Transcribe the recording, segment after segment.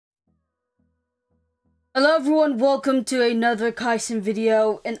Hello everyone, welcome to another Kaizen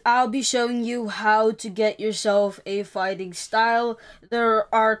video, and I'll be showing you how to get yourself a fighting style. There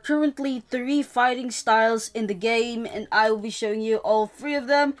are currently 3 fighting styles in the game, and I will be showing you all 3 of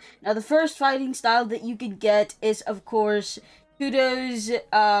them. Now the first fighting style that you can get is of course Kudo's,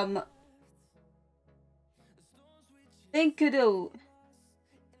 I think Kudo,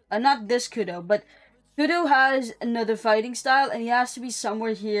 not this Kudo, but Kudo has another fighting style, and he has to be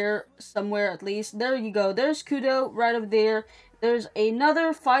somewhere here, somewhere at least. There you go. There's Kudo right over there. There's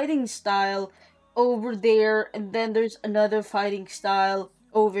another fighting style over there, and then there's another fighting style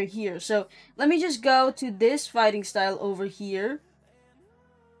over here. So let me just go to this fighting style over here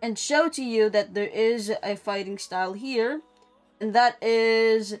and show to you that there is a fighting style here, and that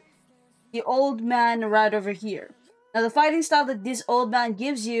is the old man right over here. Now, the fighting style that this old man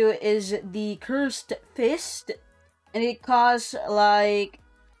gives you is the Cursed Fist, and it costs like,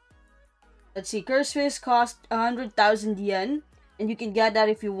 let's see, Cursed Fist costs 100,000 yen, and you can get that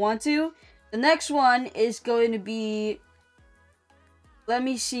if you want to. The next one is going to be, let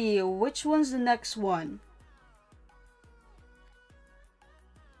me see, which one's the next one?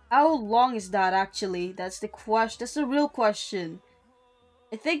 How long is that actually? That's the question. That's the real question.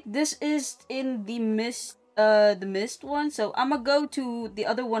 I think this is in the mist one, so I'm gonna go to the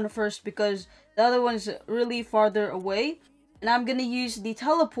other one first because the other one is really farther away, and I'm gonna use the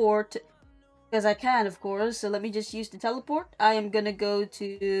teleport because I can, of course. So let me just use the teleport. I am gonna go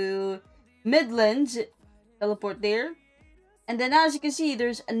to Midlands, teleport there, and then as you can see,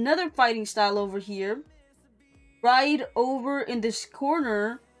 there's another fighting style over here. Right over in this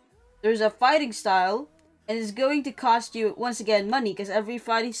corner, there's a fighting style. And it's going to cost you, once again, money, because every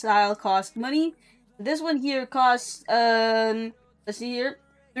fighting style costs money. This one here costs, let's see here,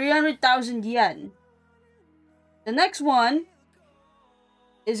 300,000 yen. The next one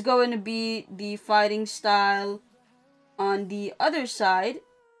is going to be the fighting style on the other side.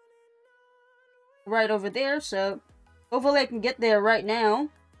 Right over there, so hopefully I can get there right now.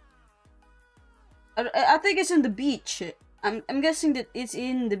 I think it's in the beach. I'm guessing that it's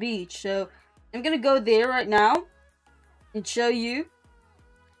in the beach, so I'm gonna go there right now and show you.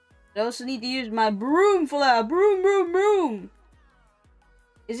 I also need to use my broom for that. Broom, broom, broom.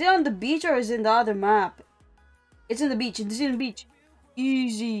 Is it on the beach or is it in the other map? It's in the beach. It's in the beach.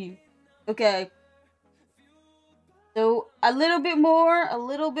 Easy. Okay. So a little bit more. A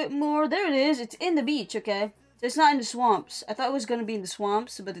little bit more. There it is. It's in the beach. Okay. So it's not in the swamps. I thought it was gonna be in the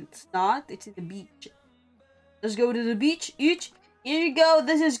swamps, but it's not. It's in the beach. Let's go to the beach. Each. Here you go.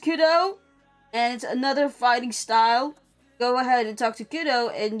 This is Kudo. And it's another fighting style. Go ahead and talk to Kudo,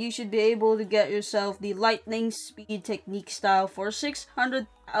 and you should be able to get yourself the lightning speed technique style for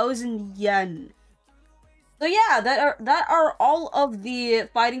 600,000 yen. So yeah, that are all of the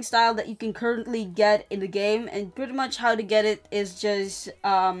fighting style that you can currently get in the game, and pretty much how to get it is just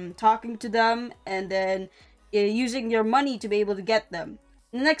talking to them and then using your money to be able to get them.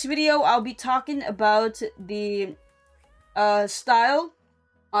 In the next video, I'll be talking about the style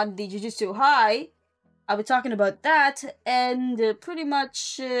on the Jujutsu High. I'll be talking about that and pretty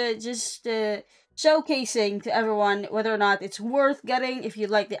much just showcasing to everyone whether or not it's worth getting. If you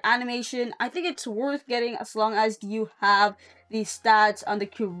like the animation, I think it's worth getting as long as you have the stats on the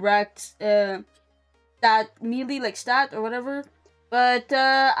correct stat melee, like stat or whatever. But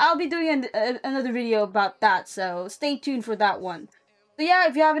I'll be doing another video about that, so stay tuned for that one. So yeah,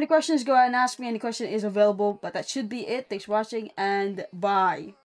 if you have any questions, go ahead and ask me. Any question is available, but that should be it. Thanks for watching, and bye.